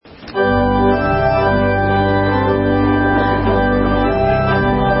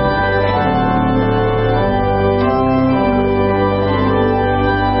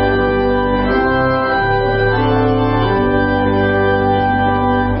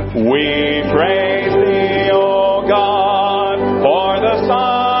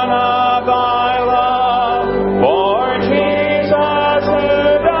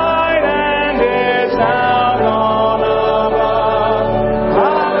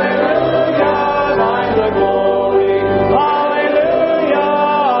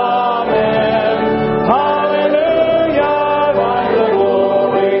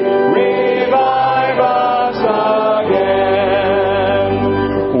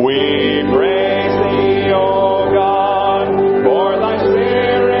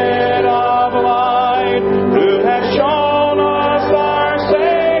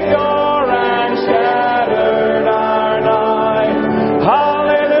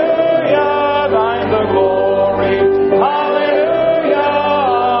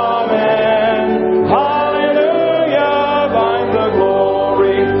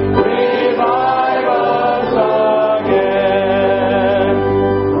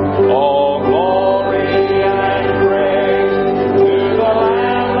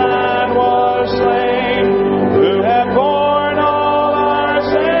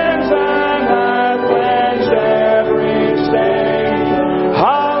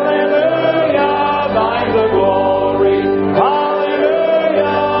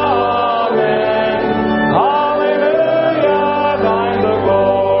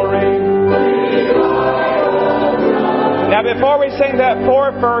sing that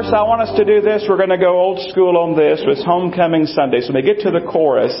fourth verse, I want us to do this. We're going to go old school on this. It's Homecoming Sunday. So when we get to the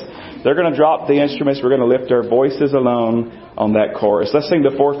chorus, they're going to drop the instruments. We're going to lift our voices alone on that chorus. Let's sing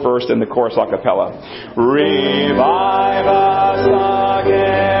the fourth verse in the chorus a cappella. Revive us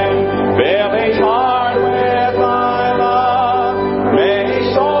again, fill each heart with thy love. May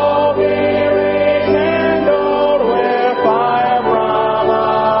each soul be rekindled with fire from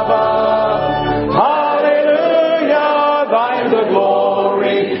above. Hallelujah, thine the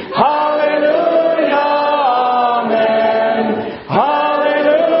glory. Hallelujah, amen.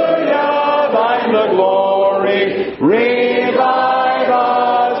 Hallelujah, thine the glory. Revive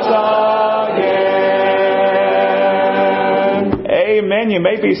us again. Amen. You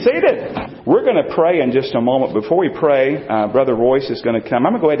may be seated. We're going to pray in just a moment. Before we pray, Brother Royce is going to come.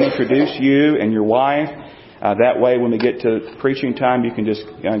 I'm going to go ahead and introduce you and your wife. That way, when we get to preaching time, you can just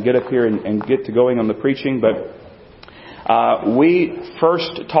get up here and get to going on the preaching. But we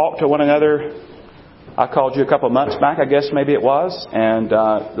first talked to one another. I called you a couple of months back, I guess maybe it was. And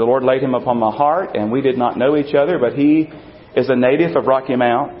the Lord laid him upon my heart. And we did not know each other. But he is a native of Rocky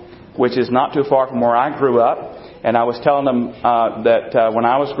Mount, which is not too far from where I grew up. And I was telling them that when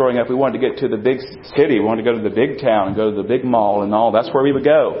I was growing up, we wanted to get to the big city. We wanted to go to the big town and go to the big mall and all. That's where we would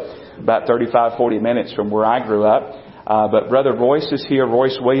go, about 35, 40 minutes from where I grew up. But Brother Royce is here,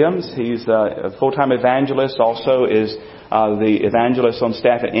 Royce Williams. He's a full-time evangelist, also is the evangelist on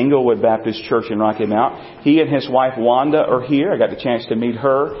staff at Englewood Baptist Church in Rocky Mount. He and his wife Wanda are here. I got the chance to meet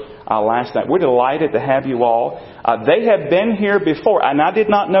her last night. We're delighted to have you all. They have been here before, and I did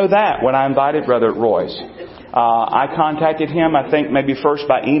not know that when I invited Brother Royce. I contacted him, I think maybe first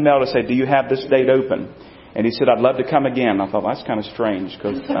by email to say, do you have this date open? And he said, I'd love to come again. I thought, well, that's kind of strange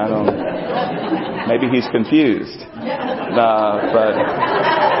because maybe he's confused. But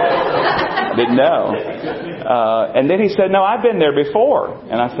I didn't know. And then he said, no, I've been there before.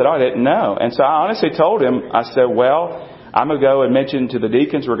 And I said, oh, I didn't know. And so I honestly told him, I said, well, I'm going to go and mention to the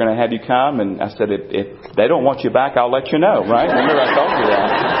deacons, we're going to have you come. And I said, if they don't want you back, I'll let you know, right? Remember I told you that.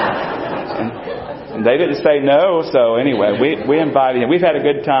 And they didn't say no, so anyway, we invited him. We've had a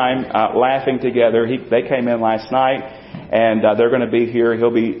good time laughing together. They came in last night, and they're going to be here. He'll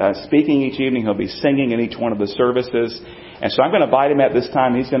be speaking each evening. He'll be singing in each one of the services. And so I'm going to invite him at this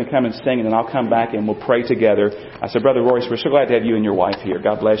time. He's going to come and sing, and then I'll come back and we'll pray together. I said, Brother Royce, we're so glad to have you and your wife here.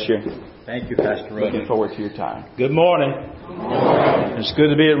 God bless you. Thank you, Pastor Rudy. Looking forward to your time. Good morning. Good morning. It's good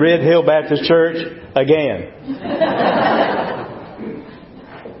to be at Red Hill Baptist Church again.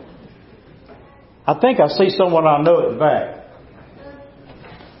 I think I see someone I know at the back.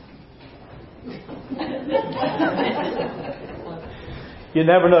 You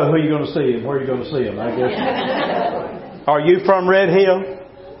never know who you're going to see and where you're going to see them, I guess. Are you from Red Hill?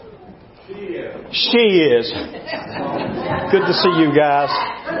 She is. Good to see you guys.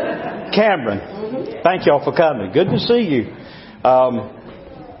 Cameron, thank y'all for coming. Good to see you.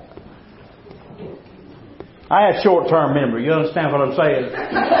 I have short-term memory. You understand what I'm saying?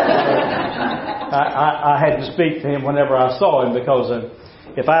 I had to speak to him whenever I saw him because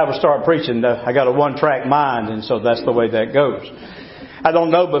if I ever start preaching, I got a one-track mind, and so that's the way that goes. I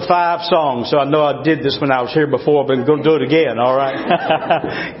don't know but 5 songs, so I know I did this when I was here before, but I'm going to do it again, all right?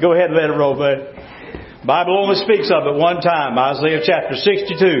 Go ahead and let it roll, bud. Bible only speaks of it one time, Isaiah chapter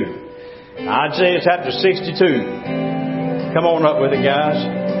 62. Isaiah chapter 62. Come on up with it, guys.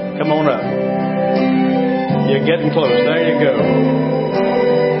 Come on up. You're getting close. There you go.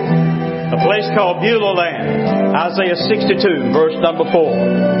 A place called Beulah Land. Isaiah 62, verse number 4.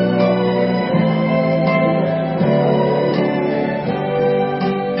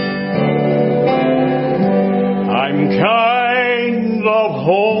 I'm kind of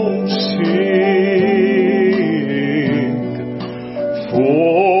homesick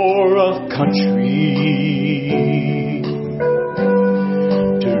for a country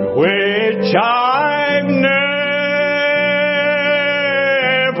to which I've never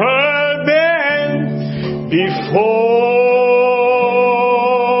been before.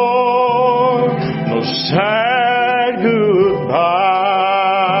 No sad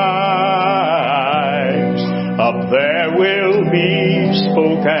goodbyes up there will be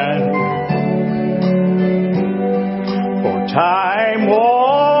spoken, for time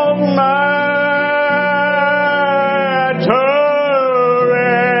won't matter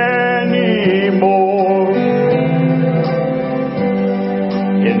anymore.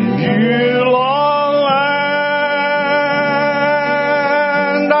 In Beulah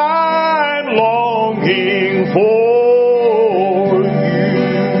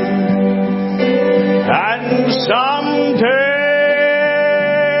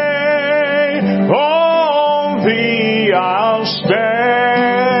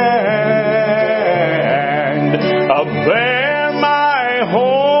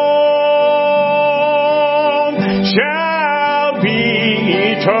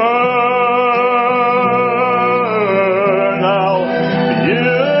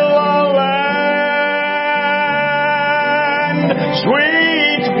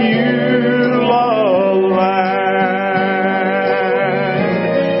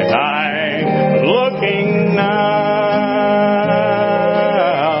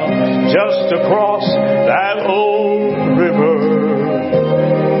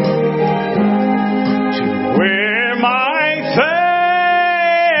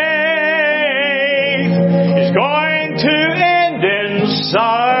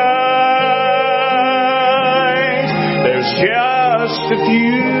sight. There's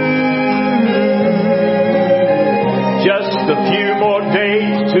just a few more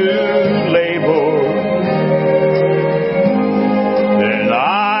days to labor. Then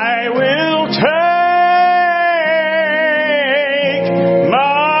I will take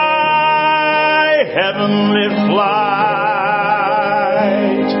my heavenly flight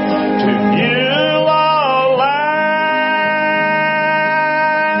to Beulah land.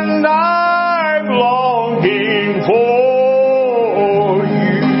 I'm longing for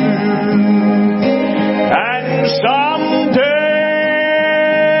you, and someday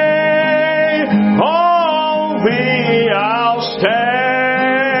on thee I'll stand.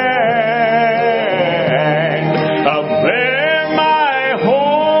 Up there my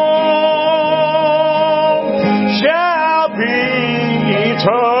home shall be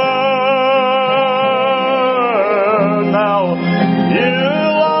eternal.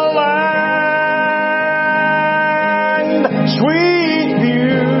 Beulah land, sweet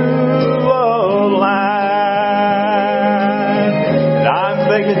Beulah land. And I'm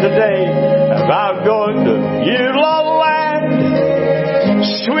thinking today about going to Beulah land,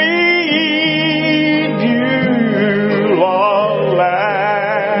 sweet Beulah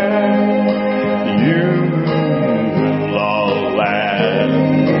land, Beulah land,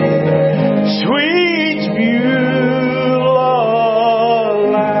 sweet Beulah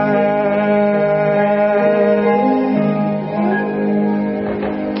land.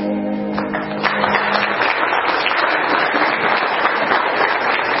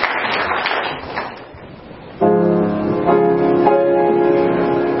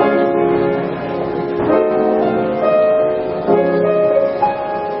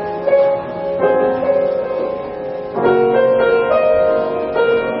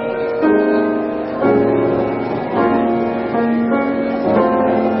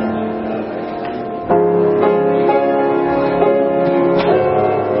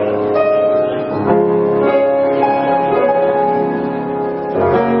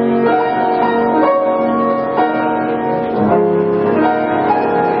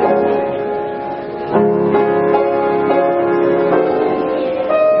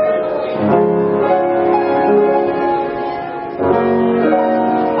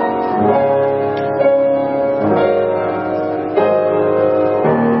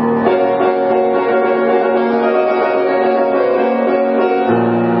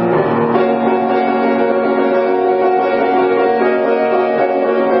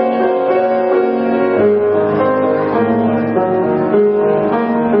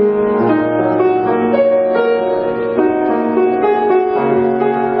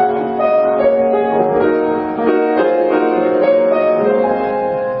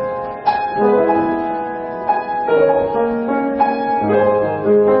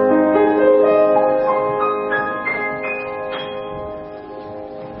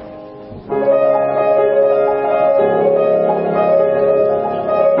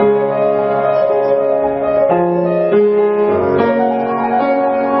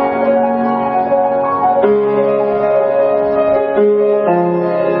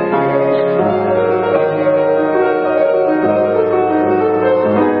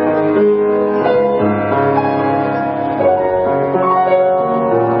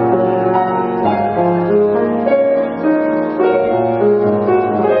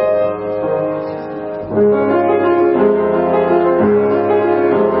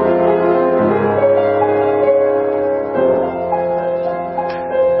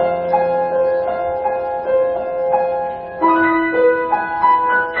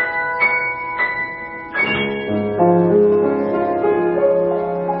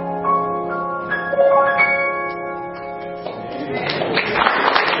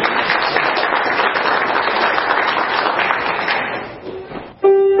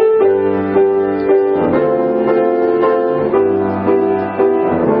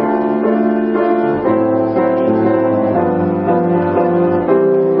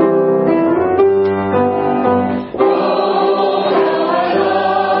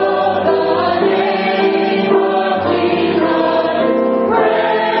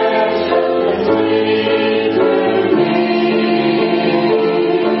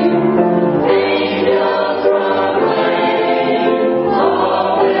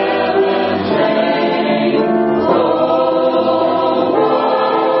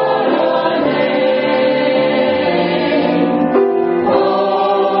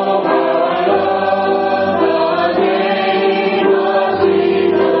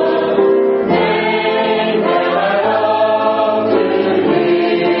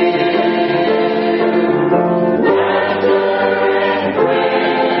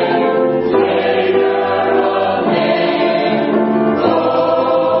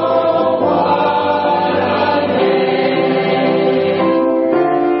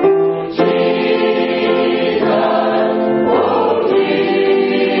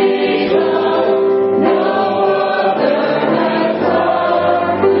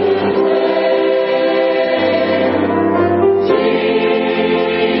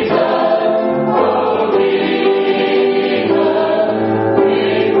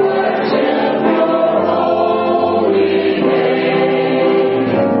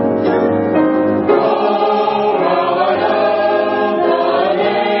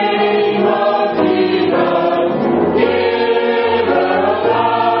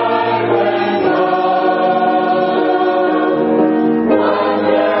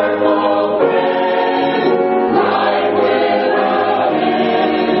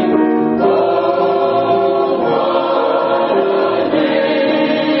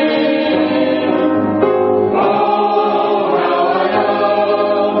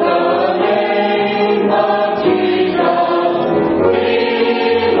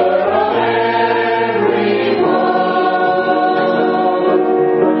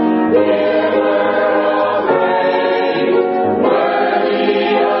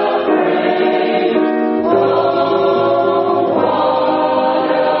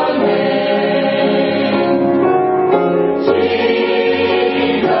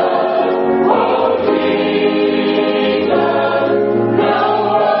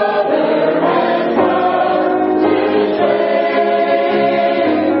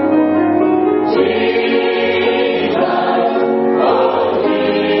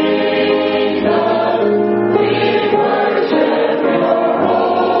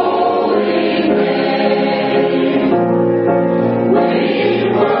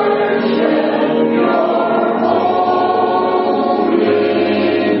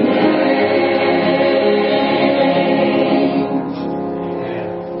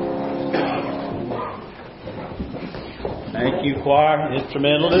 our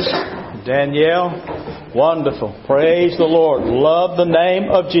instrumentalist, Danielle. Wonderful. Praise the Lord. Love the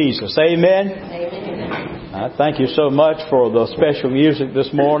name of Jesus. Amen. Amen. I thank you so much for the special music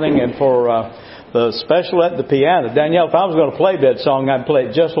this morning and for the special at the piano. Danielle, if I was going to play that song, I'd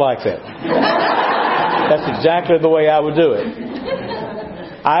play it just like that. That's exactly the way I would do it.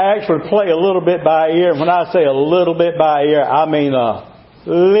 I actually play a little bit by ear. When I say a little bit by ear, I mean a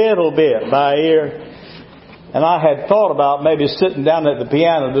little bit by ear. And I had thought about maybe sitting down at the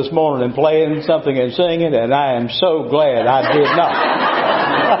piano this morning and playing something and singing, and I am so glad I did not.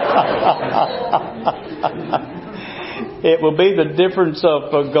 It will be the difference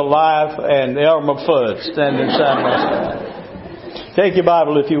of Goliath and Elmer Fudd standing side by side. Take your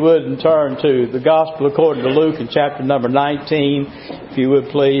Bible, if you would, and turn to the Gospel according to Luke in chapter number 19. If you would,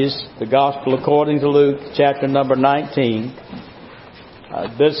 please. The Gospel according to Luke, chapter number 19.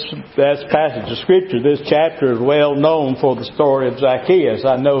 This passage of Scripture, this chapter is well known for the story of Zacchaeus.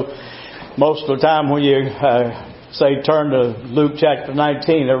 I know most of the time when you say turn to Luke chapter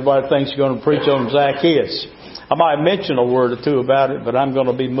 19, everybody thinks you're going to preach on Zacchaeus. I might mention a word or two about it, but I'm going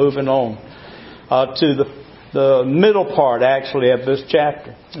to be moving on to the middle part, actually, of this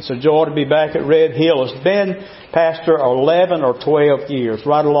chapter. It's a joy to be back at Red Hill. It's been, Pastor, 11 or 12 years,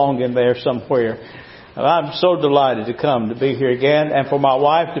 right along in there somewhere. And I'm so delighted to come to be here again, and for my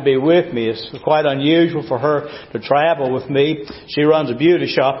wife to be with me. It's quite unusual for her to travel with me. She runs a beauty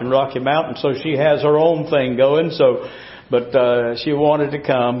shop in Rocky Mountain, so she has her own thing going. But she wanted to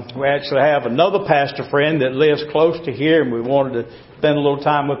come. We actually have another pastor friend that lives close to here, and we wanted to spend a little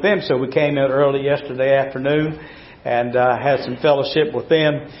time with them. So we came in early yesterday afternoon and had some fellowship with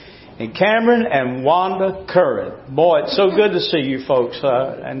them. And Cameron and Wanda Curran. Boy, it's so good to see you folks.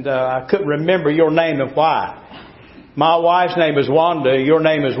 I couldn't remember your name and why. My wife's name is Wanda. Your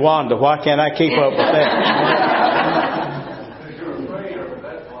name is Wanda. Why can't I keep up with that?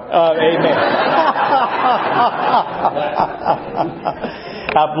 Amen.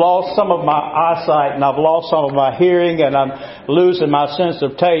 I've lost some of my eyesight and I've lost some of my hearing and I'm losing my sense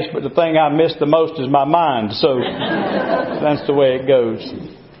of taste, but the thing I miss the most is my mind. So that's the way it goes.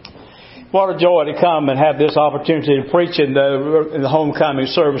 What a joy to come and have this opportunity to preach in the homecoming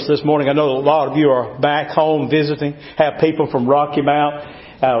service this morning. I know a lot of you are back home visiting, have people from Rocky Mount.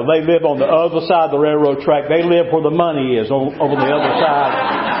 They live on the other side of the railroad track. They live where the money is, over the other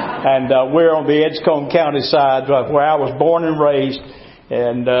side. And we're on the Edgecombe County side, where I was born and raised.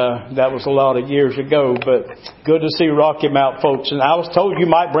 And that was a lot of years ago. But good to see Rocky Mount folks. And I was told you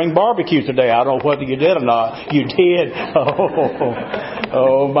might bring barbecue today. I don't know whether you did or not. You did?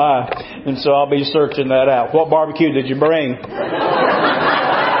 Oh my. And so I'll be searching that out. What barbecue did you bring?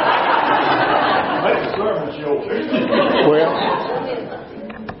 Well,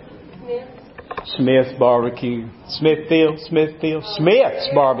 Smith barbecue. Smith's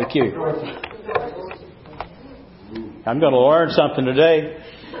barbecue. I'm going to learn something today.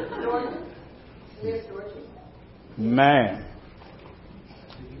 Man.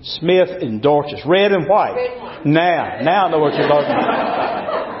 Smith and Dorcas. Red and white. Now I know what you're talking about.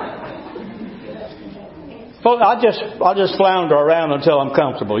 Folks, I'll just flounder around until I'm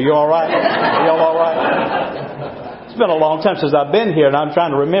comfortable. You all right? Y'all all right? It's been a long time since I've been here, and I'm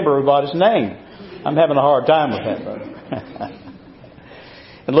trying to remember everybody's name. I'm having a hard time with that, brother.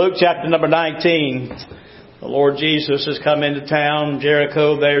 In Luke chapter number 19, the Lord Jesus has come into town,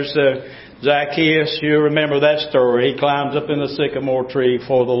 Jericho. There's Zacchaeus. You remember that story. He climbs up in the sycamore tree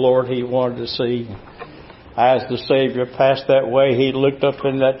for the Lord he wanted to see. As the Savior passed that way, he looked up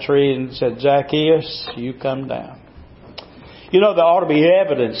in that tree and said, Zacchaeus, you come down. You know, there ought to be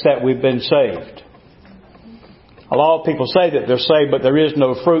evidence that we've been saved. A lot of people say that they're saved, but there is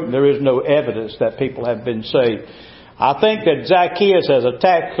no fruit and there is no evidence that people have been saved. I think that Zacchaeus, as a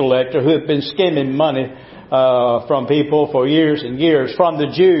tax collector who had been skimming money from people for years and years, from the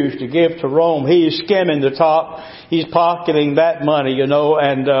Jews to give to Rome, he is skimming the top. He's pocketing that money, you know.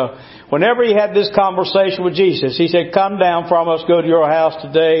 And whenever he had this conversation with Jesus, he said, come down from us, go to your house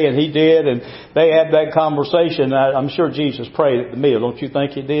today. And he did. And they had that conversation. I'm sure Jesus prayed at the meal. Don't you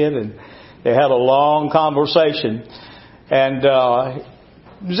think he did? And they had a long conversation. And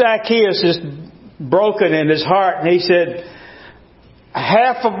Zacchaeus is broken in his heart. And he said,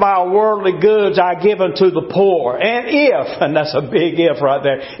 half of my worldly goods I give unto the poor. And that's a big if right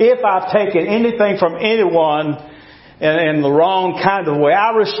there, if I've taken anything from anyone in the wrong kind of way,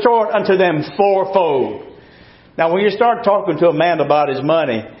 I restore it unto them fourfold. Now when you start talking to a man about his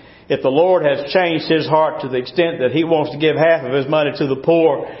money, if the Lord has changed his heart to the extent that he wants to give half of his money to the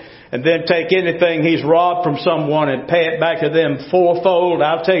poor, and then take anything he's robbed from someone and pay it back to them fourfold,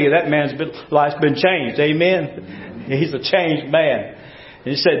 I'll tell you that man's life's been changed. Amen. He's a changed man.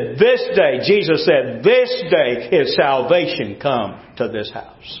 He said, this day, Jesus said, this day is salvation come to this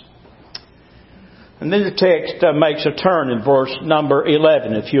house. And then the text makes a turn in verse number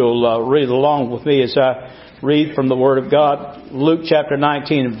 11. If you'll read along with me as I read from the Word of God. Luke chapter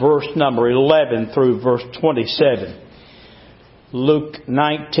 19, verse number 11 through verse 27. Luke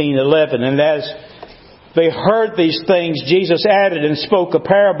 19:11. And as they heard these things, Jesus added and spoke a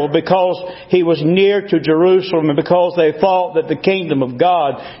parable because He was near to Jerusalem and because they thought that the kingdom of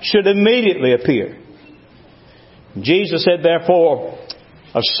God should immediately appear. Jesus said, therefore,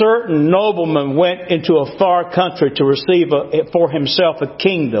 a certain nobleman went into a far country to receive for himself a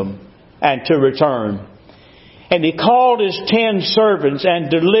kingdom and to return. And he called his 10 servants and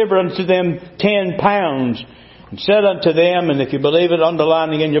delivered unto them 10 pounds and said unto them, and if you believe it,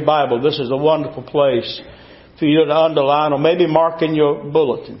 underlining in your Bible, this is a wonderful place for you to underline or maybe mark in your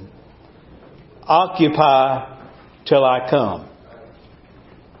bulletin. Occupy till I come.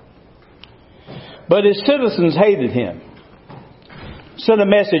 But his citizens hated him. Sent a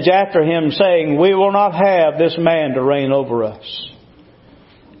message after him saying, we will not have this man to reign over us.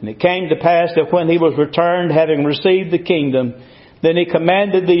 And it came to pass that when he was returned, having received the kingdom, then he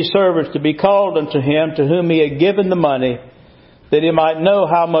commanded these servants to be called unto him, to whom he had given the money, that he might know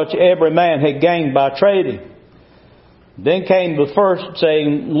how much every man had gained by trading. Then came the first,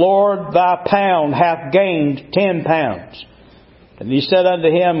 saying, Lord, thy pound hath gained 10 pounds. And he said unto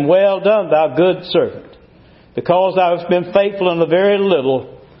him, well done, thou good servant. Because thou hast been faithful in the very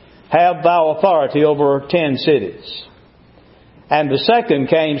little, have thou authority over 10 cities. And the second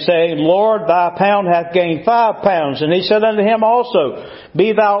came, saying, Lord, thy pound hath gained 5 pounds. And he said unto him also,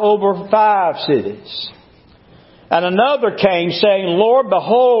 be thou over 5 cities. And another came, saying, Lord,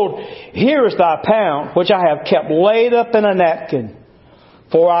 behold, here is thy pound, which I have kept laid up in a napkin.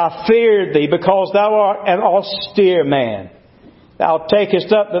 For I feared thee, because thou art an austere man. Thou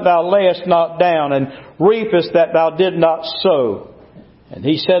takest up that thou layest not down, and reapest that thou did not sow. And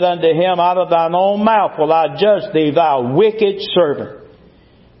he said unto him, out of thine own mouth will I judge thee, thou wicked servant.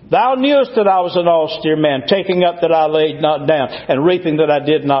 Thou knewest that I was an austere man, taking up that I laid not down, and reaping that I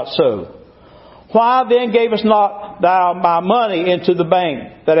did not sow. Why then gavest not thou my money into the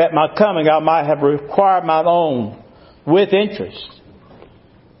bank, that at my coming I might have required mine own with interest?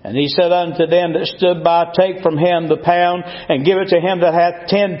 And he said unto them that stood by, take from him the pound, and give it to him that hath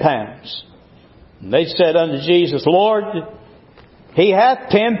 10 pounds. And they said unto Jesus, Lord, he hath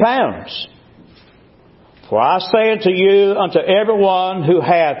 10 pounds. For I say unto you, unto every one who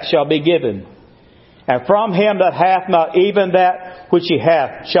hath shall be given. And from him that hath not, even that which he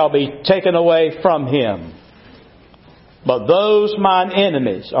hath shall be taken away from him. But those mine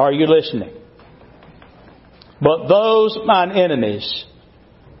enemies, are you listening? But those mine enemies,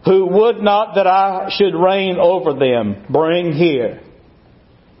 who would not that I should reign over them, bring here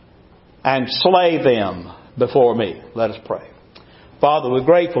and slay them before me. Let us pray. Father, we're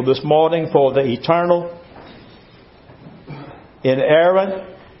grateful this morning for the eternal,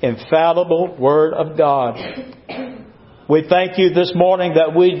 inerrant, infallible Word of God. We thank you this morning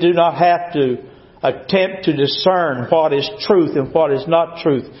that we do not have to attempt to discern what is truth and what is not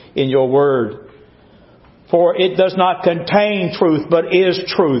truth in your Word. For it does not contain truth, but is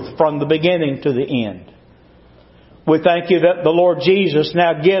truth from the beginning to the end. We thank you that the Lord Jesus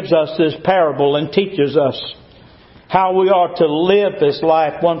now gives us this parable and teaches us how we are to live this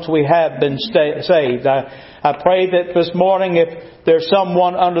life once we have been saved. I pray that this morning, if there's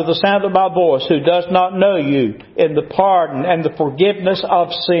someone under the sound of my voice who does not know you in the pardon and the forgiveness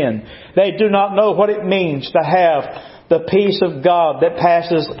of sin, they do not know what it means to have the peace of God that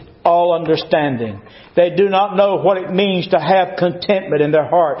passes all understanding. They do not know what it means to have contentment in their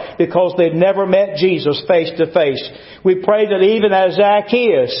heart because they've never met Jesus face to face. We pray that even as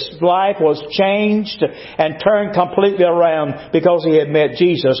Zacchaeus' life was changed and turned completely around because he had met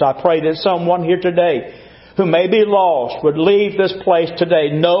Jesus, I pray that someone here today who may be lost would leave this place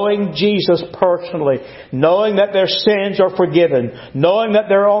today knowing Jesus personally, knowing that their sins are forgiven, knowing that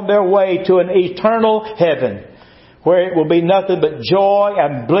they're on their way to an eternal heaven, where it will be nothing but joy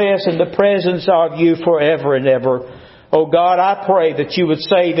and bliss in the presence of you forever and ever. Oh God, I pray that you would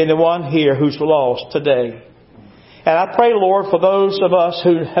save anyone here who's lost today. And I pray, Lord, for those of us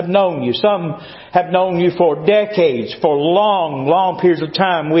who have known you. Some have known you for decades, for long, long periods of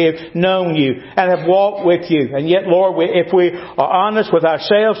time. We have known you and have walked with you. And yet, Lord, if we are honest with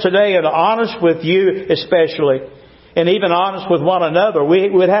ourselves today and honest with you especially, and even honest with one another, we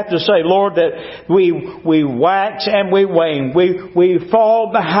would have to say, Lord, that we wax and we wane. We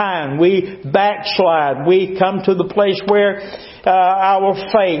fall behind. We backslide. We come to the place where our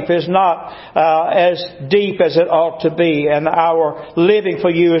faith is not as deep as it ought to be, and our living for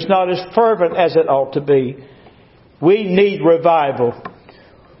you is not as fervent as it ought to be. We need revival.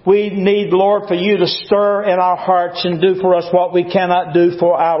 We need, Lord, for you to stir in our hearts and do for us what we cannot do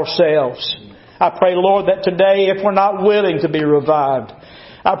for ourselves. I pray, Lord, that today, if we're not willing to be revived,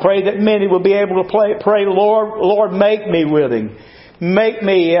 I pray that many will be able to pray, Lord, make me willing. Make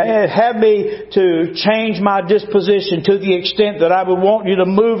me, have me to change my disposition to the extent that I would want you to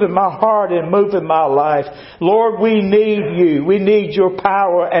move in my heart and move in my life. Lord, we need you. We need your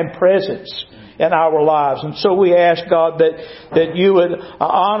power and presence in our lives. And so we ask, God, that you would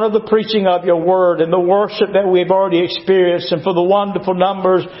honor the preaching of your word and the worship that we've already experienced, and for the wonderful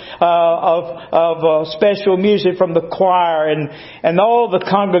numbers of special music from the choir and all the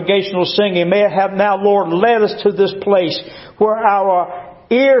congregational singing may have now, Lord, led us to this place where our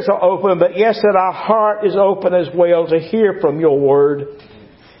ears are open, but yes, that our heart is open as well to hear from your word,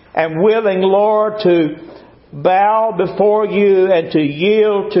 and willing, Lord, to bow before you and to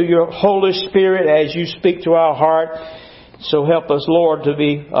yield to your Holy Spirit as you speak to our heart. So help us, Lord, to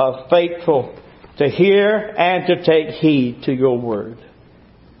be faithful to hear and to take heed to your word.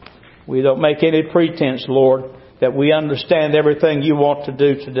 We don't make any pretense, Lord, that we understand everything you want to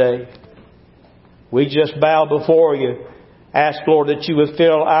do today. We just bow before you. Ask, Lord, that you would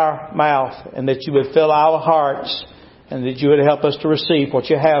fill our mouth and that you would fill our hearts and that you would help us to receive what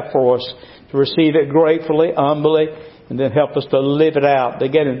you have for us, to receive it gratefully, humbly, and then help us to live it out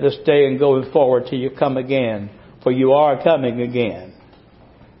beginning this day and going forward till you come again. For you are coming again.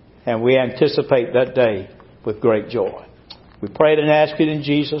 And we anticipate that day with great joy. We pray it and ask it in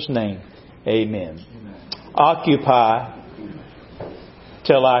Jesus' name. Amen. Occupy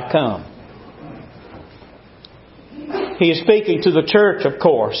till I come. He is speaking to the church, of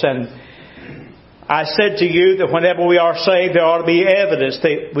course, and I said to you that whenever we are saved, there ought to be evidence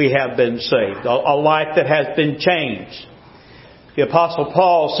that we have been saved, a life that has been changed. The Apostle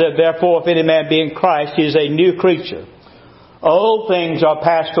Paul said, therefore, if any man be in Christ, he is a new creature. Old things are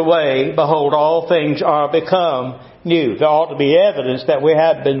passed away. Behold, all things are become new. There ought to be evidence that we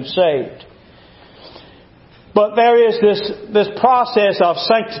have been saved. But there is this process of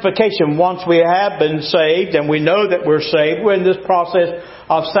sanctification. Once we have been saved and we know that we're saved, we're in this process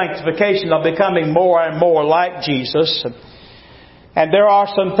of sanctification, of becoming more and more like Jesus. And there are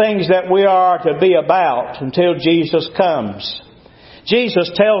some things that we are to be about until Jesus comes. Jesus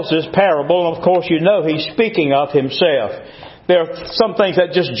tells this parable, and of course you know he's speaking of himself. There are some things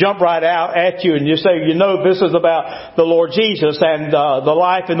that just jump right out at you and you say, you know, this is about the Lord Jesus and the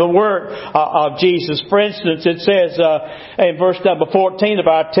life and the work of Jesus. For instance, it says in verse number 14 of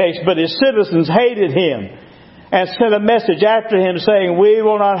our text, but his citizens hated him and sent a message after him saying, we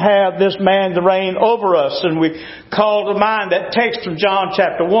will not have this man to reign over us. And we call to mind that text from John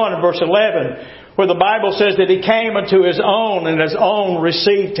chapter 1 and verse 11, where the Bible says that he came unto his own and his own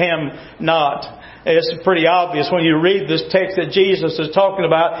received him not. It's pretty obvious when you read this text that Jesus is talking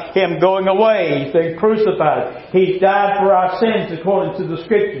about him going away. He's been crucified. He's died for our sins according to the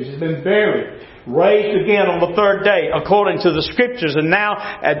Scriptures. He's been buried, raised again on the third day according to the Scriptures. And now,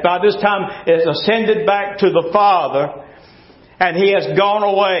 by this time, is ascended back to the Father. And he has gone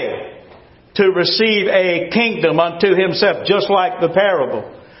away to receive a kingdom unto himself, just like the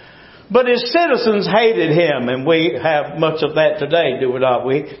parable. But his citizens hated him, and we have much of that today, do we not?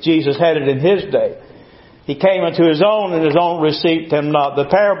 Jesus had it in his day. He came unto his own, and his own received him not. The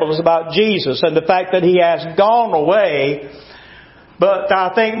parable is about Jesus and the fact that he has gone away. But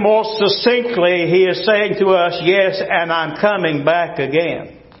I think more succinctly, he is saying to us, yes, and I'm coming back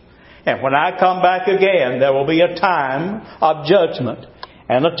again. And when I come back again, there will be a time of judgment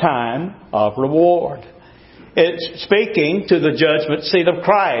and a time of reward. It's speaking to the judgment seat of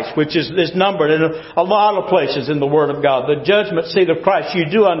Christ, which is numbered in a lot of places in the Word of God. The judgment seat of Christ, you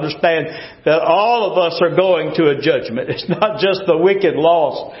do understand that all of us are going to a judgment. It's not just the wicked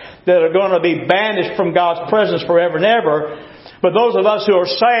lost that are going to be banished from God's presence forever and ever. But those of us who are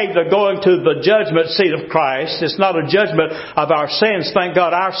saved are going to the judgment seat of Christ. It's not a judgment of our sins. Thank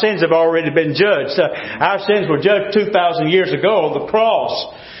God our sins have already been judged. Our sins were judged 2,000 years ago on the cross.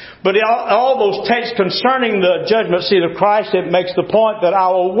 But all those texts concerning the judgment seat of Christ, it makes the point that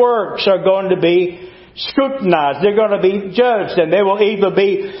our works are going to be scrutinized. They're going to be judged, and they will either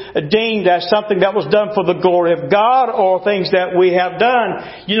be deemed as something that was done for the glory of God or things that we have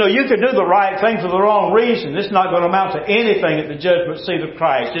done. You know, you can do the right thing for the wrong reason. It's not going to amount to anything at the judgment seat of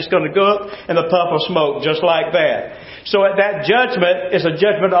Christ. It's going to go up in a puff of smoke just like that. So that judgment is a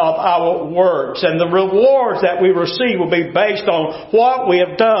judgment of our works. And the rewards that we receive will be based on what we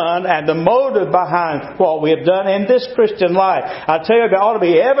have done and the motive behind what we have done in this Christian life. I tell you, there ought to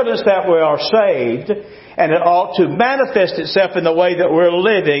be evidence that we are saved, and it ought to manifest itself in the way that we're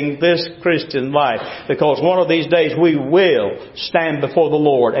living this Christian life. Because one of these days we will stand before the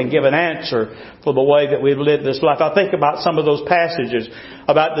Lord and give an answer for the way that we've lived this life. I think about some of those passages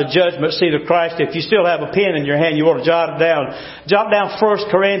about the judgment seat of Christ. If you still have a pen in your hand, you want to jot it down. Jot down 1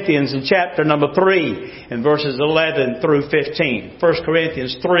 Corinthians in chapter number 3 in verses 11 through 15. 1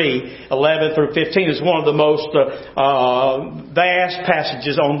 Corinthians 3, 11 through 15 is one of the most vast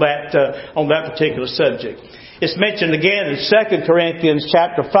passages on that particular subject. It's mentioned again in 2 Corinthians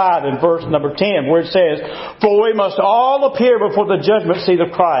chapter 5 and verse number 10, where it says, "For we must all appear before the judgment seat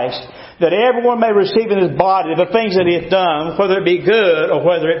of Christ, that everyone may receive in his body the things that he hath done, whether it be good or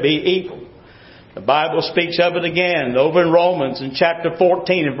whether it be evil." The Bible speaks of it again over in Romans in chapter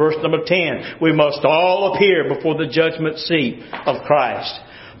 14 and verse number 10. We must all appear before the judgment seat of Christ.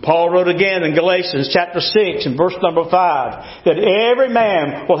 Paul wrote again in Galatians chapter 6 and verse number 5 that every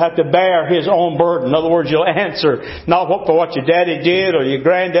man will have to bear his own burden. In other words, you'll answer not for what your daddy did or your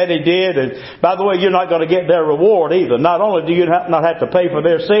granddaddy did. And by the way, you're not going to get their reward either. Not only do you not have to pay for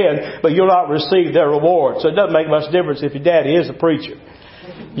their sin, but you'll not receive their reward. So it doesn't make much difference if your daddy is a preacher.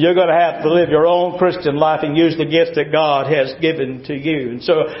 You're going to have to live your own Christian life and use the gifts that God has given to you. And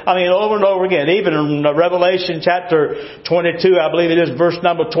so, over and over again, even in Revelation chapter 22, I believe it is verse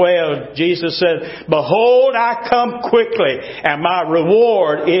number 12, Jesus said, "Behold, I come quickly, and my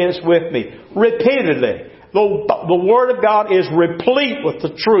reward is with me." Repeatedly. The Word of God is replete with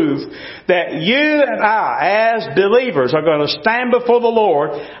the truth that you and I, as believers, are going to stand before the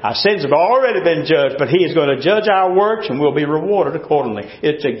Lord. Our sins have already been judged, but He is going to judge our works and we'll be rewarded accordingly.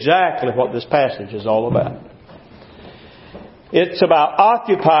 It's exactly what this passage is all about. It's about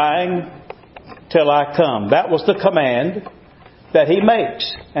occupying till I come. That was the command that He makes.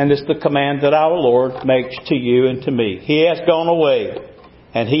 And it's the command that our Lord makes to you and to me. He has gone away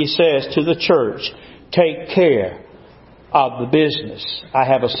and He says to the church, "Take care of the business I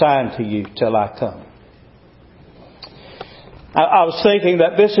have assigned to you till I come." I was thinking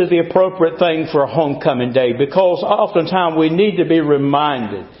that this is the appropriate thing for a homecoming day, because oftentimes we need to be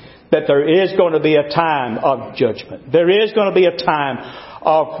reminded that there is going to be a time of judgment. There is going to be a time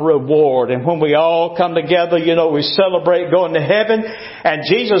of reward. And when we all come together, we celebrate going to heaven. And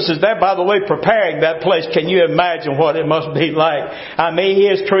Jesus is there, by the way, preparing that place. Can you imagine what it must be like? He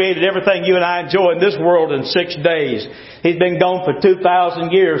has created everything you and I enjoy in this world in 6 days. He's been gone for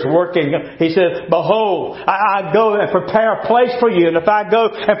 2,000 years working. He says, "Behold, I go and prepare a place for you. And if I go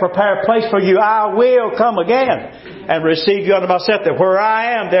and prepare a place for you, I will come again and receive you unto myself, that where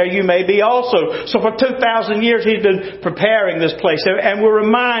I am, there you may be also." So for 2,000 years He's been preparing this place. And we're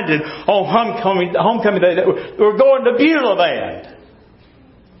reminded on homecoming day that we're going to Beulah Land.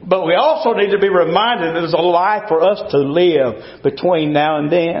 But we also need to be reminded that there's a life for us to live between now and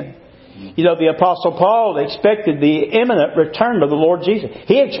then. The Apostle Paul expected the imminent return of the Lord Jesus.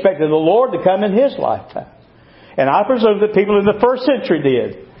 He expected the Lord to come in his lifetime. And I presume that people in the first century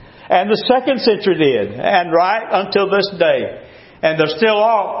did. And the second century did. And right until this day. And there still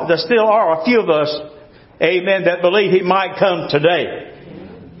are a few of us, amen, that believe He might come today.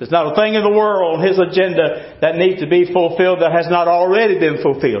 There's not a thing in the world on His agenda that needs to be fulfilled that has not already been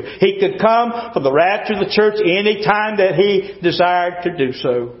fulfilled. He could come for the rapture of the church any time that He desired to do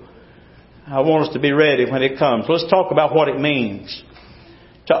so. I want us to be ready when it comes. Let's talk about what it means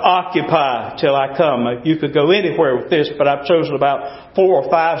to occupy till I come. You could go anywhere with this, but I've chosen about 4 or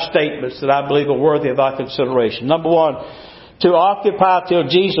 5 statements that I believe are worthy of our consideration. Number one, to occupy till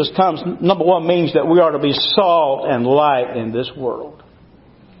Jesus comes, number one, means that we are to be salt and light in this world.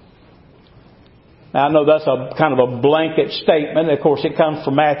 Now, I know that's a kind of a blanket statement. Of course, it comes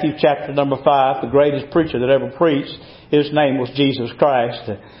from Matthew chapter number 5, the greatest preacher that ever preached. His name was Jesus Christ.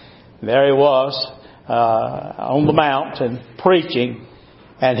 There He was on the mountain preaching.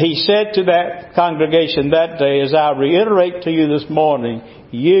 And He said to that congregation that day, as I reiterate to you this morning,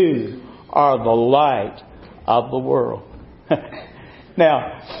 you are the light of the world.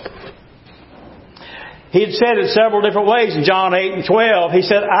 Now, He had said it several different ways. In John 8 and 12, He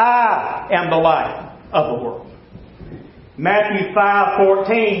said, "I am the light of the world." Matthew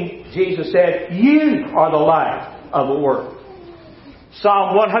 5:14, Jesus said, "You are the light of the world."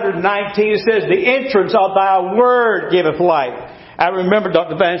 Psalm 119 says, "The entrance of Thy word giveth light." I remember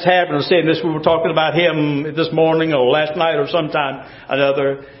Dr. Vance Havner saying this. We were talking about him this morning or last night or sometime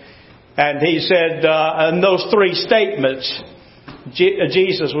another. And he said, in those 3 statements,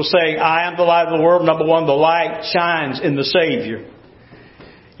 Jesus was saying, I am the light of the world. Number one, the light shines in the Savior.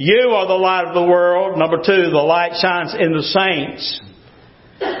 You are the light of the world. Number two, the light shines in the saints.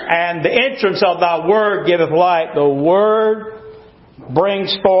 And the entrance of thy word giveth light. The word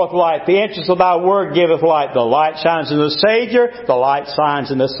brings forth light. The entrance of thy word giveth light. The light shines in the Savior. The light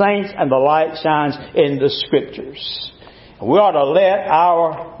shines in the saints. And the light shines in the Scriptures. We ought to let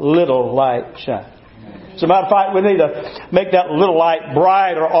our little light shine. As a matter of fact, we need to make that little light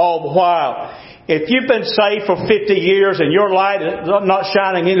brighter all the while. If you've been saved for 50 years and your light is not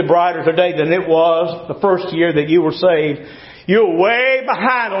shining any brighter today than it was the first year that you were saved, you're way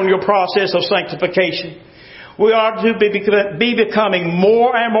behind on your process of sanctification. We are to be becoming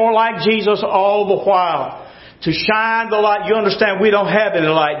more and more like Jesus all the while. To shine the light. You understand we don't have any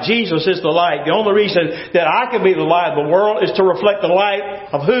light. Jesus is the light. The only reason that I can be the light of the world is to reflect the light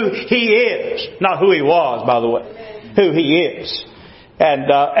of who He is. Not who He was, by the way. Who He is.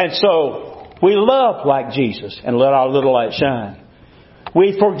 And so we love like Jesus and let our little light shine.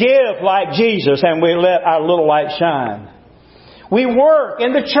 We forgive like Jesus and we let our little light shine. We work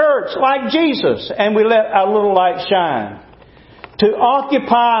in the church like Jesus and we let our little light shine. To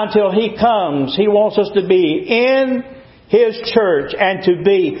occupy until He comes, He wants us to be in His church and to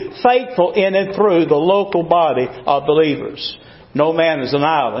be faithful in and through the local body of believers. No man is an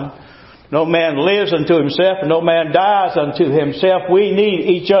island. No man lives unto himself and no man dies unto himself. We need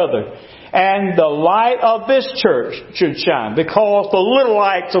each other. And the light of this church should shine because the little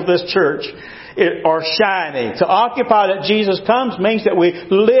lights of this church are shining. To occupy that Jesus comes means that we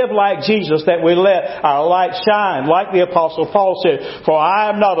live like Jesus, that we let our light shine. Like the Apostle Paul said, for I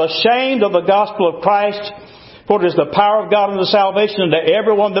am not ashamed of the gospel of Christ, for it is the power of God unto salvation unto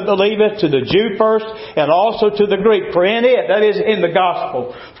everyone that believeth, to the Jew first, and also to the Greek. For in it, that is in the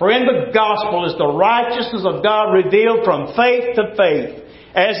gospel, for in the gospel is the righteousness of God revealed from faith to faith.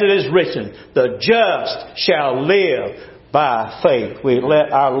 As it is written, the just shall live by faith. We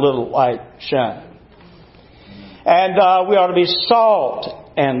let our little light shine. And we ought to be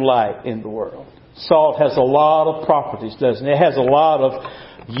salt and light in the world. Salt has a lot of properties, doesn't it? It has a lot of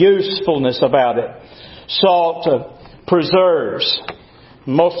usefulness about it. Salt preserves.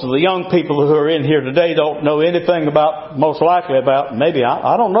 Most of the young people who are in here today don't know anything about, most likely about, maybe,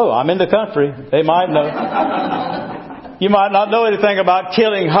 I don't know. I'm in the country. They might know. You might not know anything about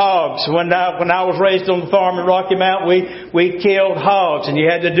killing hogs. When I was raised on the farm in Rocky Mount, we killed hogs, and you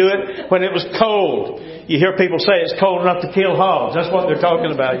had to do it when it was cold. You hear people say it's cold enough to kill hogs. That's what they're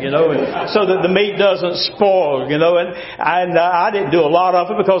talking about, and so that the meat doesn't spoil, And I didn't do a lot of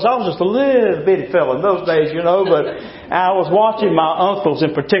it because I was just a little bitty fella in those days, But I was watching my uncles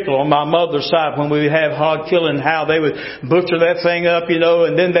in particular on my mother's side when we would have hog killing, how they would butcher that thing up,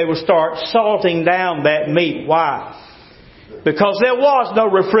 and then they would start salting down that meat. Why? Because there was no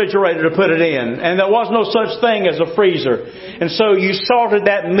refrigerator to put it in. And there was no such thing as a freezer. And so you salted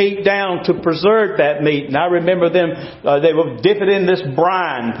that meat down to preserve that meat. And I remember them, they would dip it in this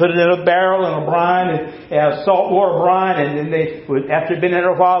brine. Put it in a barrel in a brine, and salt water brine. And then they would, after it had been in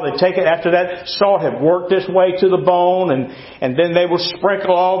a while, they'd take it after that salt had worked its way to the bone. And then they would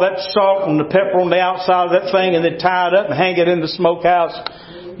sprinkle all that salt and the pepper on the outside of that thing and then tie it up and hang it in the smokehouse.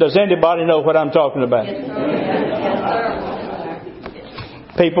 Does anybody know what I'm talking about? Yes, sir.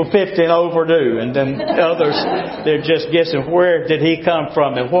 People 50 and over do, and then others, they're just guessing where did he come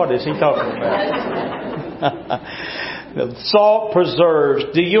from and what is he talking about. The salt preserves.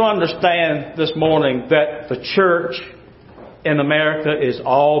 Do you understand this morning that the church in America is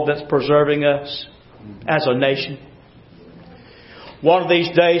all that's preserving us as a nation? One of these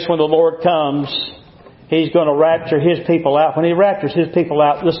days when the Lord comes, He's going to rapture His people out. When He raptures His people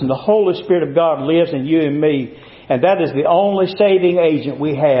out, listen, the Holy Spirit of God lives in you and me. And that is the only saving agent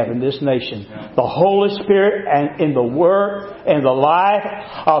we have in this nation. The Holy Spirit and in the Word and the life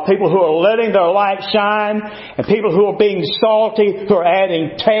of people who are letting their light shine and people who are being salty, who are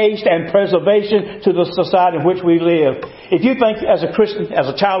adding taste and preservation to the society in which we live. If you think as a Christian, as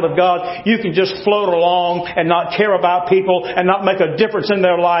a child of God, you can just float along and not care about people and not make a difference in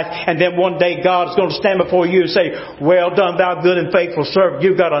their life, and then one day God is going to stand before you and say, well done, thou good and faithful servant,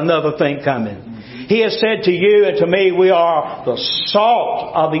 you've got another thing coming. He has said to you and to me, we are the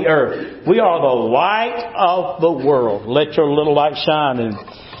salt of the earth. We are the light of the world. Let your little light shine and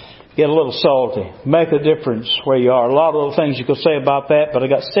get a little salty. Make a difference where you are. A lot of other things you could say about that, but I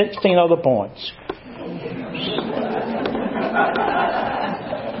got 16 other points.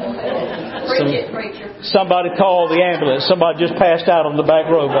 Somebody call the ambulance. Somebody just passed out on the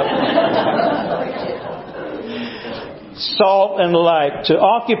back row. Salt and light. To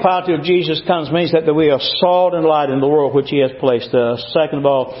occupy till Jesus comes means that we are salt and light in the world which He has placed us. Second of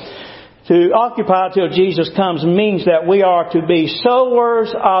all, to occupy till Jesus comes means that we are to be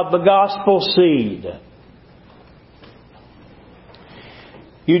sowers of the gospel seed.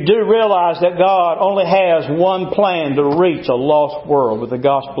 You do realize that God only has one plan to reach a lost world with the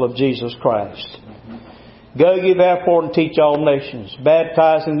gospel of Jesus Christ. Go ye therefore and teach all nations,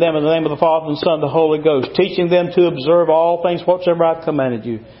 baptizing them in the name of the Father and Son and the Holy Ghost, teaching them to observe all things whatsoever I have commanded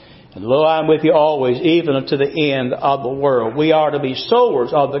you. And lo, I am with you always, even unto the end of the world. We are to be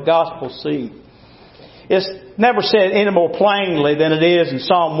sowers of the gospel seed. It's never said any more plainly than it is in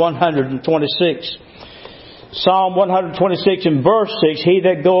Psalm 126. Psalm 126 and verse 6, He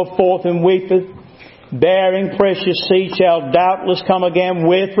that goeth forth and weepeth, bearing precious seed, shall doubtless come again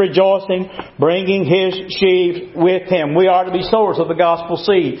with rejoicing, bringing his sheaves with him. We are to be sowers of the gospel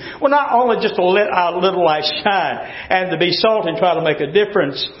seed. We're not only just to let our little light shine and to be salt and try to make a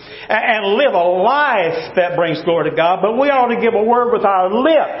difference and live a life that brings glory to God, but we ought to give a word with our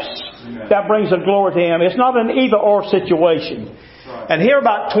lips that brings a glory to Him. It's not an either-or situation. And here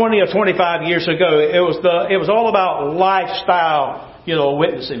about 20 or 25 years ago, it was all about lifestyle,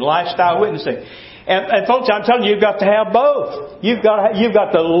 witnessing, lifestyle witnessing. And folks, I'm telling you, you've got to have both. You've got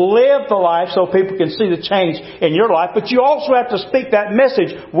to live the life so people can see the change in your life, but you also have to speak that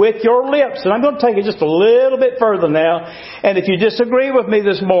message with your lips. And I'm going to take it just a little bit further now. And if you disagree with me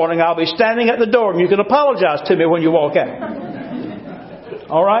this morning, I'll be standing at the door and you can apologize to me when you walk out.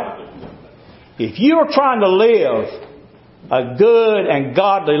 All right? If you are trying to live a good and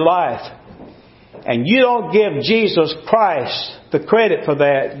godly life, and you don't give Jesus Christ the credit for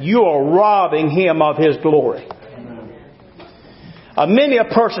that, you are robbing Him of His glory. Many a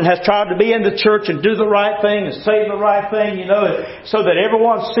person has tried to be in the church and do the right thing and say the right thing, so that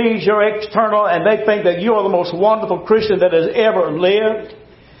everyone sees your external and they think that you are the most wonderful Christian that has ever lived.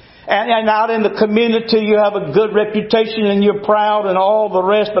 And out in the community you have a good reputation and you're proud and all the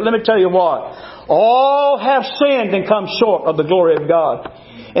rest. But let me tell you what. All have sinned and come short of the glory of God.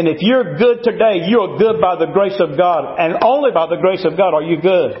 And if you're good today, you're good by the grace of God. And only by the grace of God are you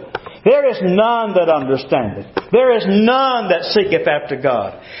good. There is none that understandeth. There is none that seeketh after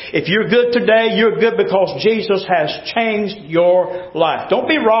God. If you're good today, you're good because Jesus has changed your life. Don't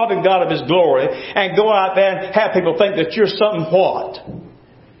be robbing God of His glory and go out there and have people think that you're something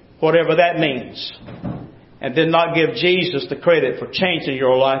whatever that means. And then not give Jesus the credit for changing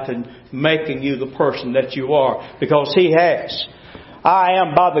your life and making you the person that you are. Because He has. I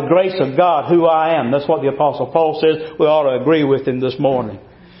am by the grace of God who I am. That's what the Apostle Paul says. We ought to agree with him this morning.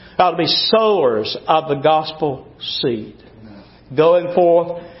 We ought to be sowers of the gospel seed. Going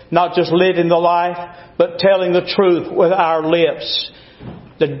forth, not just living the life, but telling the truth with our lips.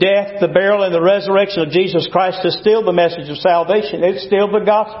 The death, the burial, and the resurrection of Jesus Christ is still the message of salvation. It's still the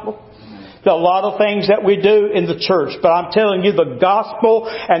gospel. There are a lot of things that we do in the church, but I'm telling you, the gospel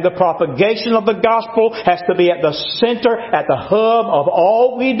and the propagation of the gospel has to be at the center, at the hub of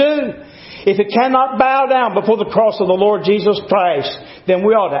all we do. If it cannot bow down before the cross of the Lord Jesus Christ, then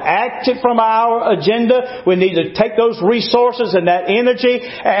we ought to act it from our agenda. We need to take those resources and that energy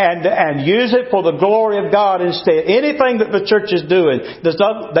and use it for the glory of God instead. Anything that the church is doing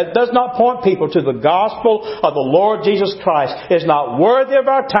that does not point people to the gospel of the Lord Jesus Christ is not worthy of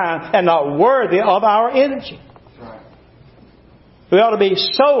our time and not worthy of our energy. We ought to be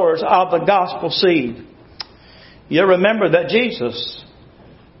sowers of the gospel seed. You remember that Jesus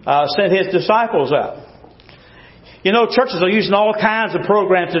sent His disciples out. Churches are using all kinds of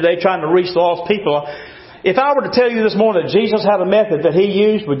programs today trying to reach lost people. If I were to tell you this morning that Jesus had a method that He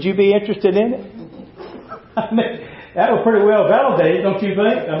used, would you be interested in it? That was pretty well validated, don't you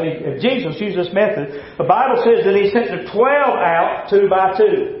think? If Jesus used this method, the Bible says that He sent the 12 out 2 by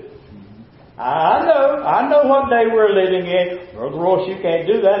 2. I know what day we're living in. Brother Royce, you can't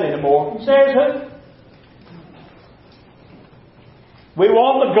do that anymore. Says who? We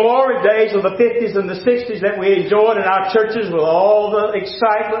want the glory days of the 50s and the 60s that we enjoyed in our churches with all the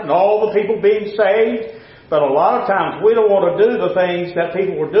excitement and all the people being saved. But a lot of times we don't want to do the things that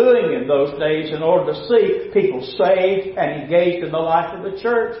people were doing in those days in order to see people saved and engaged in the life of the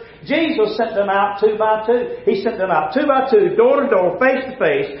church. Jesus sent them out 2 by 2. He sent them out 2 by 2, door to door, face to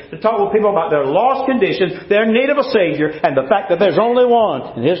face, to talk with people about their lost condition, their need of a Savior, and the fact that there's only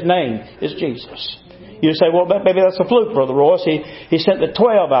one, and His name is Jesus. You say, well, maybe that's a fluke, Brother Royce. He sent the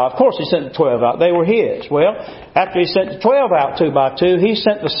 12 out. Of course He sent the 12 out. They were His. Well, after He sent the 12 out 2 by 2, He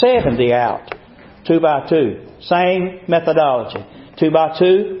sent the 70 out 2 by 2. Same methodology. 2 by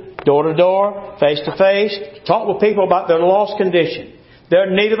 2, door to door, face to face, talk with people about their lost condition. They're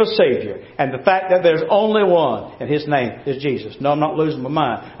in need of a Savior. And the fact that there's only one, and His name is Jesus. No, I'm not losing my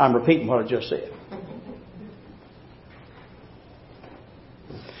mind. I'm repeating what I just said.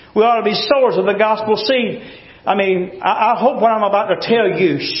 We ought to be sowers of the gospel seed. I mean, I hope what I'm about to tell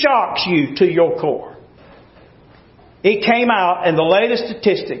you shocks you to your core. It came out in the latest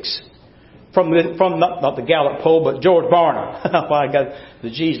statistics from not the Gallup poll, but George Barna. Well, I got the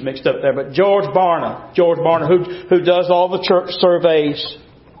G's mixed up there, but George Barna, who does all the church surveys.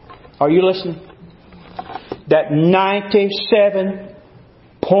 Are you listening? That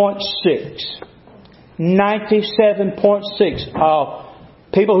 97.6 of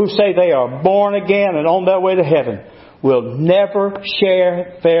people who say they are born again and on their way to heaven will never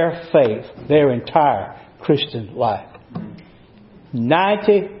share their faith their entire Christian life.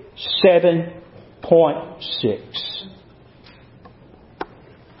 97.6.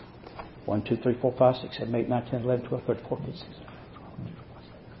 1, 2, 3, 4, 5, 6, 7, 8, 9, 10, 11, 12, 13, 14, 15, 16.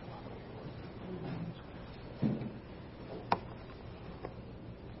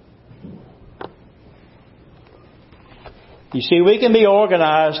 You see, we can be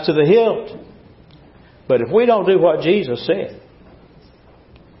organized to the hilt, but if we don't do what Jesus said,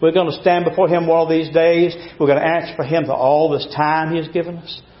 we're going to stand before Him one of these days. We're going to answer for Him for all this time He has given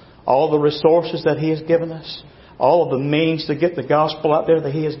us, all the resources that He has given us, all of the means to get the gospel out there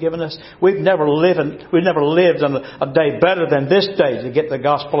that He has given us. We've never lived on a day better than this day to get the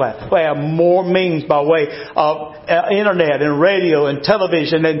gospel out. We have more means by way of internet and radio and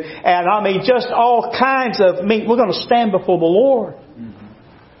television and I mean just all kinds of means. We're going to stand before the Lord.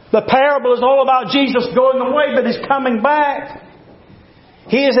 The parable is all about Jesus going away, but He's coming back.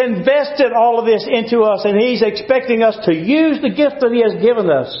 He has invested all of this into us, and He's expecting us to use the gift that He has given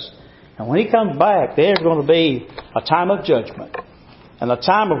us. And when He comes back, there's going to be a time of judgment and a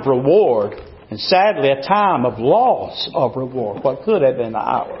time of reward, and sadly a time of loss of reward. What could have been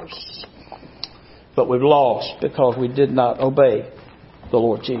ours. But we've lost because we did not obey the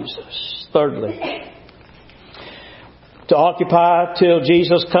Lord Jesus. Thirdly, to occupy till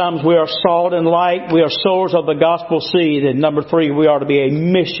Jesus comes, we are salt and light. We are sowers of the gospel seed. And number 3, we are to be a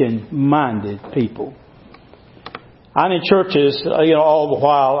mission-minded people. I'm in churches, all the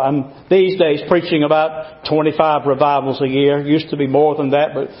while. I'm these days preaching about 25 revivals a year. Used to be more than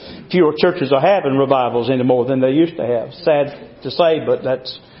that, but fewer churches are having revivals anymore than they used to have. Sad to say, but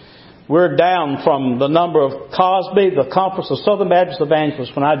we're down from the number of Cosby, the Conference of Southern Baptist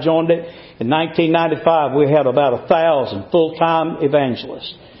Evangelists. When I joined it in 1995, we had about 1,000 full-time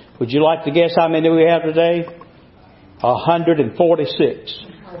evangelists. Would you like to guess how many we have today? 146.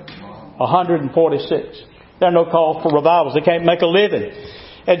 146. There are no calls for revivals. They can't make a living.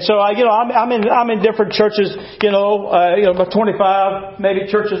 And so, I'm in different churches, about 25 maybe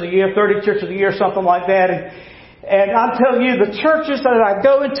churches a year, 30 churches a year, something like that. And I'm telling you, the churches that I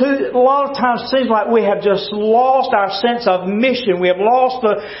go into, a lot of times seems like we have just lost our sense of mission. We have lost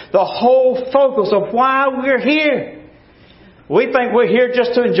the whole focus of why we're here. We think we're here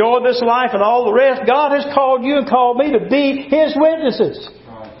just to enjoy this life and all the rest. God has called you and called me to be His witnesses.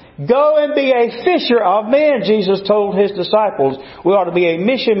 Go and be a fisher of men, Jesus told His disciples. We ought to be a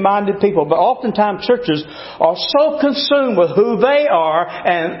mission-minded people. But oftentimes churches are so consumed with who they are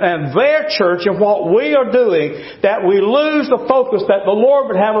and their church and what we are doing that we lose the focus that the Lord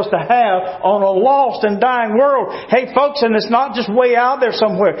would have us to have on a lost and dying world. Hey folks, and it's not just way out there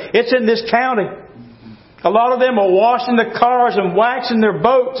somewhere. It's in this county. A lot of them are washing their cars and waxing their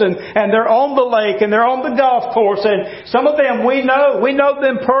boats and they're on the lake and they're on the golf course, and some of them we know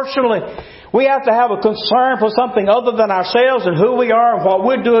them personally. We have to have a concern for something other than ourselves and who we are and what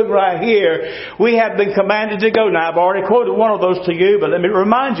we're doing right here. We have been commanded to go. Now, I've already quoted one of those to you, but let me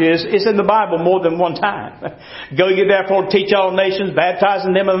remind you, it's in the Bible more than one time. Go ye therefore, teach all nations,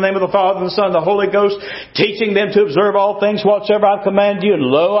 baptizing them in the name of the Father and the Son and the Holy Ghost, teaching them to observe all things whatsoever I command you. And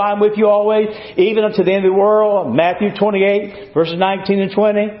lo, I am with you always, even unto the end of the world. Matthew 28, verses 19 and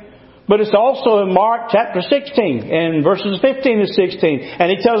 20. But it's also in Mark chapter 16 and verses 15 and 16. And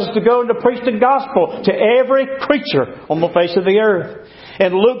He tells us to go and to preach the gospel to every creature on the face of the earth.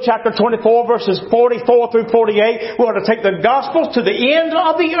 In Luke chapter 24 verses 44 through 48, we are to take the gospel to the end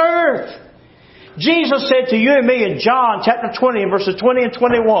of the earth. Jesus said to you and me in John chapter 20 and verses 20 and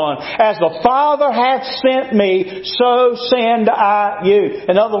 21, as the Father hath sent me, so send I you.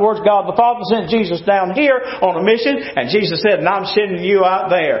 In other words, God the Father sent Jesus down here on a mission, and Jesus said, and I'm sending you out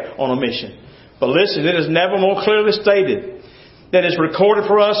there on a mission. But listen, it is never more clearly stated that is recorded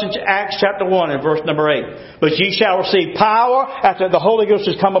for us in Acts chapter 1 and verse number 8. But ye shall receive power after the Holy Ghost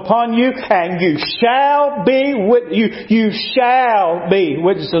has come upon you, and you shall be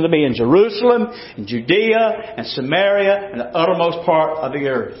witnesses unto me in Jerusalem, in Judea, and Samaria, and the uttermost part of the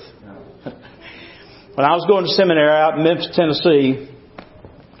earth. When I was going to seminary out in Memphis, Tennessee,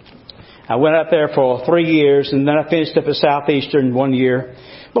 I went out there for 3 years, and then I finished up at Southeastern 1 year.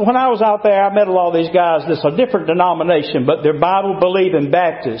 But when I was out there, I met a lot of these guys. This is a different denomination, but they're Bible-believing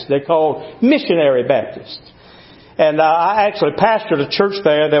Baptists. They're called missionary Baptists. And I actually pastored a church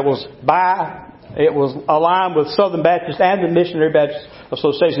there that was aligned with Southern Baptist and the Missionary Baptist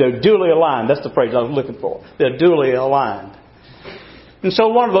Association. They're duly aligned. That's the phrase I was looking for. They're duly aligned. And so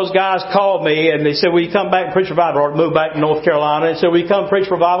one of those guys called me and they said, will you come back and preach revival, or move back to North Carolina? And said, will you come preach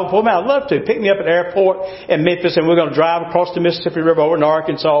revival for me? I'd love to. Pick me up at the airport in Memphis, and we're going to drive across the Mississippi River over to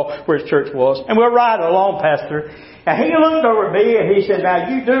Arkansas where his church was. And we're riding along, Pastor. And he looked over at me and he said, now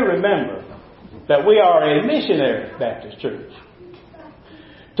you do remember that we are a missionary Baptist church.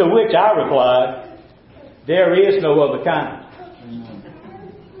 To which I replied, there is no other kind.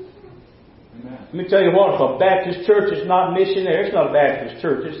 Let me tell you what, if a Baptist church is not missionary, it's not a Baptist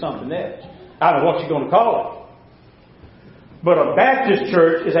church, it's something else. I don't know what you're going to call it. But a Baptist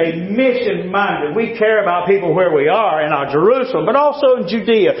church is a mission-minded. We care about people where we are in our Jerusalem, but also in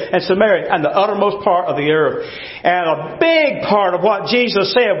Judea and Samaria and the uttermost part of the earth. And a big part of what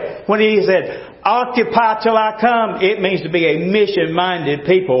Jesus said when He said, occupy till I come, it means to be a mission-minded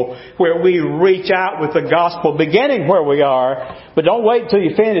people where we reach out with the gospel beginning where we are, but don't wait until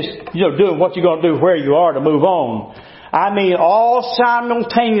you finish, doing what you're going to do where you are to move on. I mean, all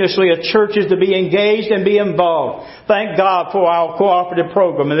simultaneously a church is to be engaged and be involved. Thank God for our cooperative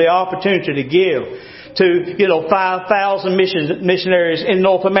program and the opportunity to give to, 5,000 missionaries in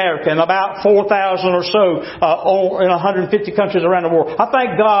North America and about 4,000 or so in 150 countries around the world. I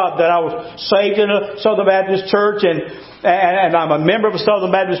thank God that I was saved in a Southern Baptist church and I'm a member of a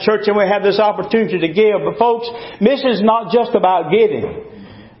Southern Baptist church, and we have this opportunity to give. But folks, mission is not just about giving.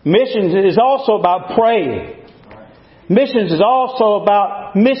 Missions is also about praying. Missions is also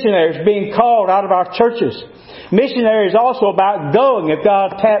about missionaries being called out of our churches. Missionary is also about going if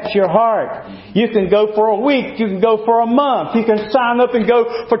God taps your heart. You can go for a week. You can go for a month. You can sign up and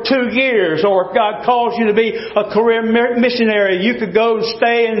go for 2 years. Or if God calls you to be a career missionary, you could go and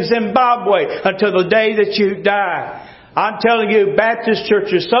stay in Zimbabwe until the day that you die. I'm telling you, Baptist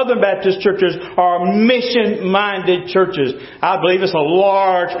churches, Southern Baptist churches are mission-minded churches. I believe it's a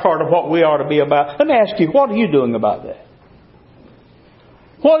large part of what we ought to be about. Let me ask you, what are you doing about that?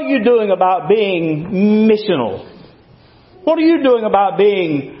 What are you doing about being missional? What are you doing about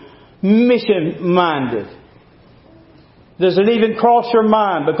being mission-minded? Does it even cross your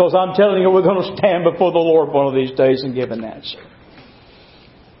mind? Because I'm telling you, we're going to stand before the Lord one of these days and give an answer.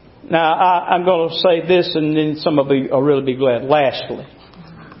 Now, I'm going to say this, and then some of you will really be glad. Lastly.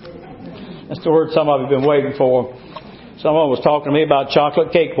 That's the word some of you have been waiting for. Someone was talking to me about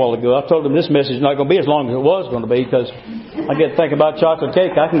chocolate cake a while ago. I told them this message is not going to be as long as it was going to be, because I get to think about chocolate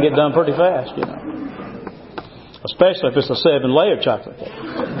cake, I can get done pretty fast, Especially if it's a 7-layer chocolate cake.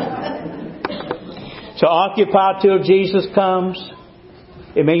 So occupy till Jesus comes.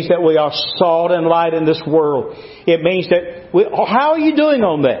 It means that we are salt and light in this world. It means that how are you doing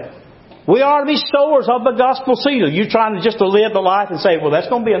on that? We are to be sowers of the gospel seed. Are you trying to just to live the life and say, well, that's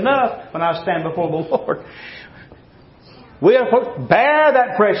going to be enough when I stand before the Lord? We are supposed to bear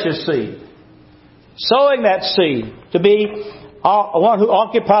that precious seed. Sowing that seed. To be one who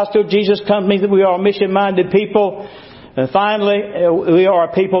occupies till Jesus comes means that we are a mission-minded people. And finally, we are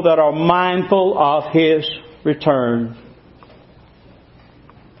a people that are mindful of His return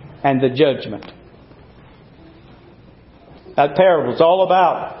and the judgment. That parable is all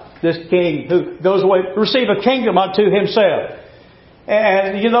about this king who goes away to receive a kingdom unto himself.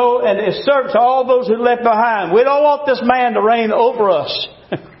 And, and his servants, all those who left behind. We don't want this man to reign over us.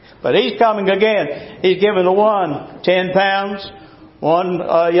 But he's coming again. He's given the one 10 pounds. One,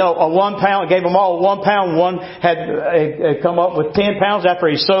 a 1 pound, gave them all 1 pound. One had come up with 10 pounds after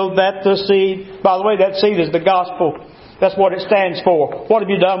he sowed that the seed. By the way, that seed is the gospel. That's what it stands for. What have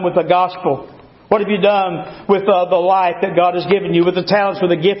you done with the gospel? What have you done with the life that God has given you, with the talents, with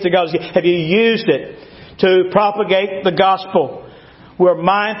the gift that God has given you? Have you used it to propagate the gospel? We're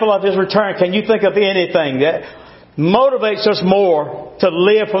mindful of His return. Can you think of anything that motivates us more to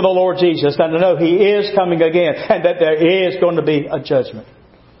live for the Lord Jesus than to know He is coming again and that there is going to be a judgment?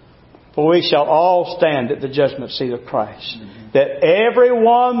 For we shall all stand at the judgment seat of Christ. That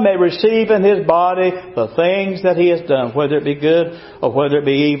everyone may receive in his body the things that he has done, whether it be good or whether it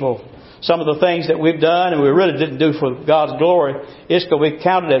be evil. some of the things that we've done and we really didn't do for God's glory, it's going to be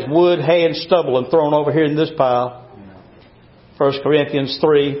counted as wood, hay, and stubble and thrown over here in this pile. 1 Corinthians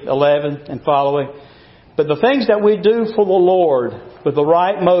 3:11 and following. But the things that we do for the Lord with the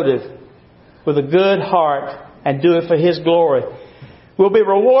right motive, with a good heart, and do it for His glory, we'll be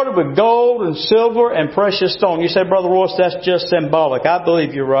rewarded with gold and silver and precious stone. You say, Brother Royce, that's just symbolic. I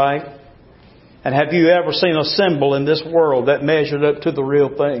believe you're right. And have you ever seen a symbol in this world that measured up to the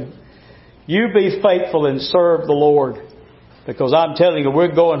real thing? You be faithful and serve the Lord. Because I'm telling you,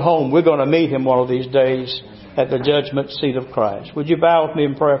 we're going home. We're going to meet Him one of these days at the judgment seat of Christ. Would you bow with me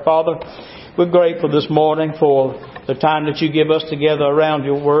in prayer? Father, we're grateful this morning for the time that you give us together around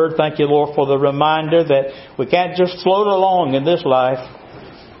your Word. Thank you, Lord, for the reminder that we can't just float along in this life.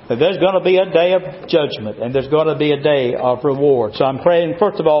 That there's going to be a day of judgment and there's going to be a day of reward. So I'm praying,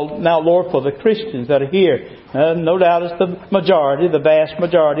 first of all, now, Lord, for the Christians that are here. No doubt it's the majority, the vast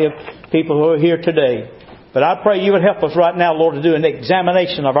majority of people who are here today. But I pray you would help us right now, Lord, to do an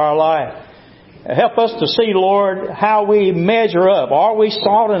examination of our life. Help us to see, Lord, how we measure up. Are we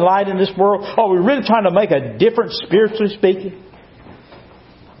salt and light in this world? Are we really trying to make a difference spiritually speaking?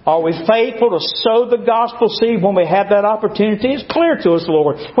 Are we faithful to sow the gospel seed when we have that opportunity? It's clear to us,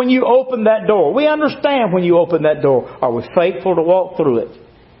 Lord, when you open that door. We understand when you open that door. Are we faithful to walk through it?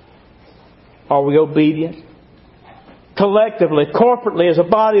 Are we obedient? Collectively, corporately, as a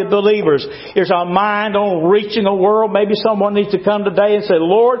body of believers, is our mind on reaching a world? Maybe someone needs to come today and say,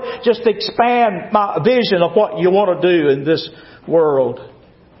 Lord, just expand my vision of what you want to do in this world.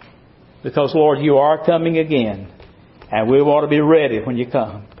 Because, Lord, you are coming again. And we want to be ready when you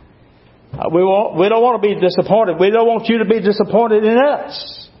come. We don't want to be disappointed. We don't want you to be disappointed in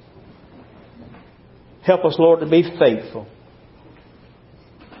us. Help us, Lord, to be faithful.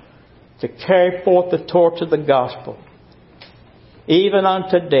 To carry forth the torch of the gospel. Even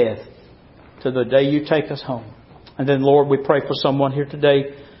unto death. To the day you take us home. And then, Lord, we pray for someone here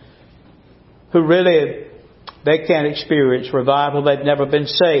today who really, they can't experience revival. They've never been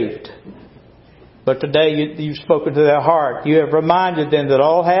saved. But today you've spoken to their heart. You have reminded them that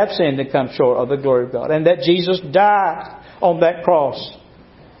all have sinned and come short of the glory of God. And that Jesus died on that cross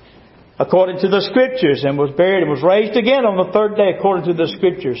according to the Scriptures and was buried and was raised again on the third day according to the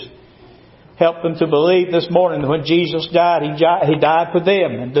Scriptures. Help them to believe this morning that when Jesus died, He died for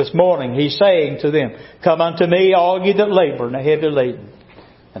them. And this morning He's saying to them, come unto me, all ye that labor and are heavy laden,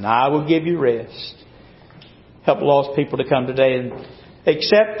 and I will give you rest. Help lost people to come today and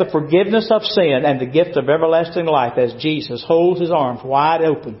accept the forgiveness of sin and the gift of everlasting life as Jesus holds His arms wide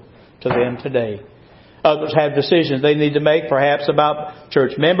open to them today. Others have decisions they need to make, perhaps about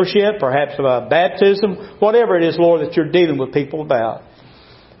church membership, perhaps about baptism, whatever it is, Lord, that you're dealing with people about.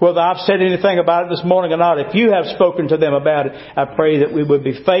 Whether I've said anything about it this morning or not, if you have spoken to them about it, I pray that we would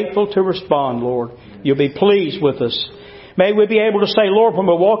be faithful to respond, Lord. You'll be pleased with us. May we be able to say, Lord, when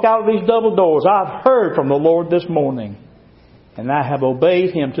we walk out of these double doors, I've heard from the Lord this morning. And I have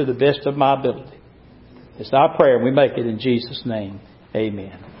obeyed Him to the best of my ability. It's our prayer, and we make it in Jesus' name.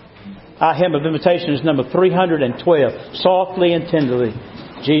 Amen. Our hymn of invitation is number 312, Softly and Tenderly.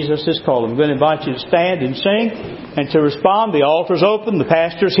 Jesus is calling. I'm going to invite you to stand and sing. And to respond, the altar's open, the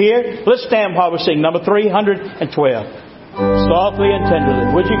pastor's here. Let's stand while we sing number 312. Softly and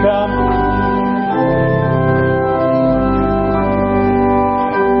tenderly. Would you come?